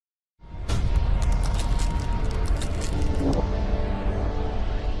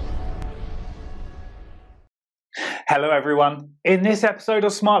Hello everyone, in this episode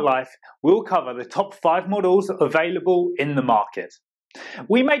of Smart Life we'll cover the top 5 models available in the market.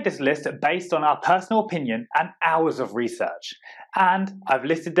 We made this list based on our personal opinion and hours of research, and I've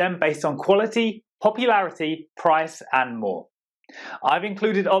listed them based on quality, popularity, price and more. I've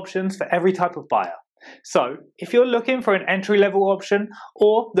included options for every type of buyer, so if you're looking for an entry-level option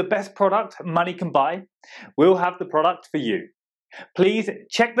or the best product money can buy, we'll have the product for you. Please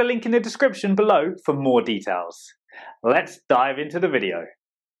check the link in the description below for more details. Let's dive into the video.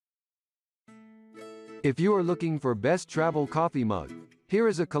 If you are looking for best travel coffee mug, here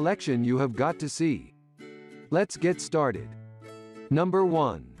is a collection you have got to see. Let's get started. Number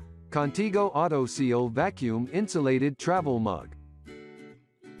 1. Contigo Autoseal Vacuum-Insulated Travel Mug.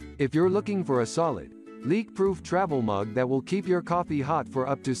 If you're looking for a solid, leak-proof travel mug that will keep your coffee hot for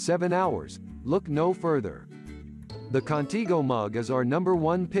up to 7 hours, look no further. The Contigo mug is our number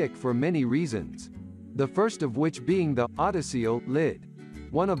 1 pick for many reasons. The first of which being the Autoseal lid.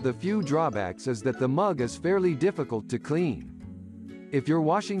 One of the few drawbacks is that the mug is fairly difficult to clean. If you're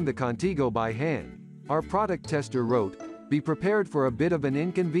washing the Contigo by hand, our product tester wrote, be prepared for a bit of an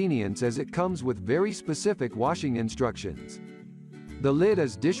inconvenience as it comes with very specific washing instructions. The lid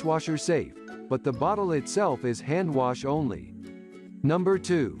is dishwasher safe, but the bottle itself is hand wash only. Number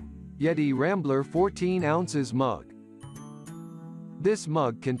 2. YETI Rambler 14 ounces mug. This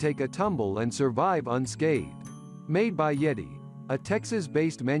mug can take a tumble and survive unscathed. Made by YETI, a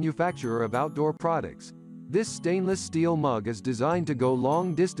Texas-based manufacturer of outdoor products, this stainless steel mug is designed to go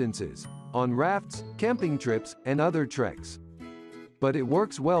long distances, on rafts, camping trips, and other treks. But it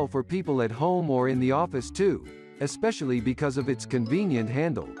works well for people at home or in the office too, especially because of its convenient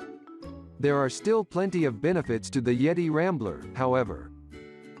handle. There are still plenty of benefits to the YETI Rambler, however.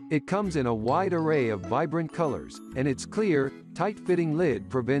 It comes in a wide array of vibrant colors, and its clear, tight-fitting lid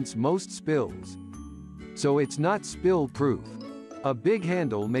prevents most spills. So it's not spill-proof. A big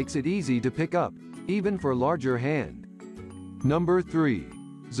handle makes it easy to pick up, even for larger hand. Number 3.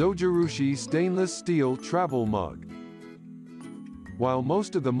 Zojirushi Stainless Steel Travel Mug. While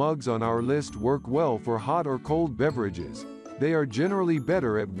most of the mugs on our list work well for hot or cold beverages, they are generally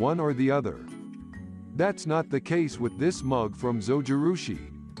better at one or the other. That's not the case with this mug from Zojirushi.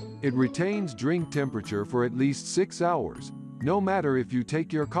 It retains drink temperature for at least 6 hours, no matter if you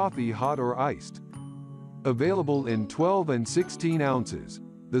take your coffee hot or iced. Available in 12 and 16 ounces,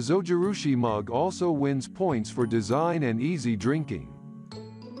 the Zojirushi mug also wins points for design and easy drinking.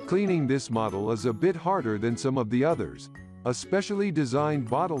 Cleaning this model is a bit harder than some of the others. A specially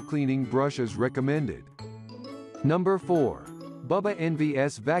designed bottle cleaning brush is recommended. Number 4. Bubba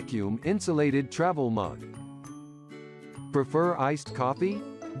NVS Vacuum-Insulated Travel Mug. Prefer iced coffee?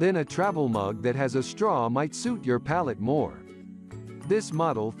 Then a travel mug that has a straw might suit your palate more. This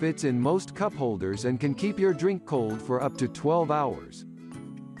model fits in most cup holders and can keep your drink cold for up to 12 hours.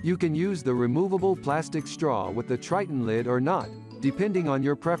 You can use the removable plastic straw with the Triton lid or not, depending on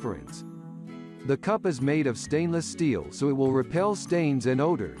your preference. The cup is made of stainless steel so it will repel stains and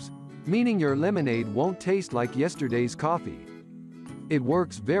odors, meaning your lemonade won't taste like yesterday's coffee. It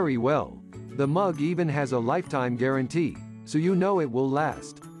works very well. The mug even has a lifetime guarantee, so you know it will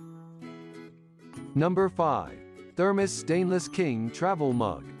last. Number 5. THERMOS Stainless King Travel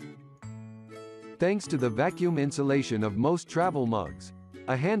Mug. Thanks to the vacuum insulation of most travel mugs,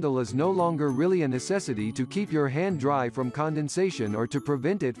 a handle is no longer really a necessity to keep your hand dry from condensation or to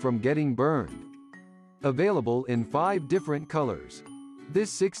prevent it from getting burned. Available in 5 different colors.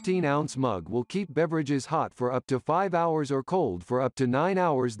 This 16-ounce mug will keep beverages hot for up to 5 hours or cold for up to 9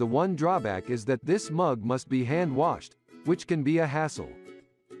 hours. The one drawback is that this mug must be hand-washed, which can be a hassle.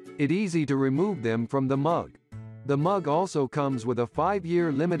 It's easy to remove them from the mug. The mug also comes with a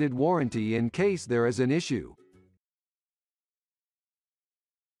 5-year limited warranty in case there is an issue.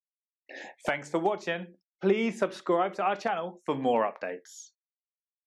 Thanks for watching. Please subscribe to our channel for more updates.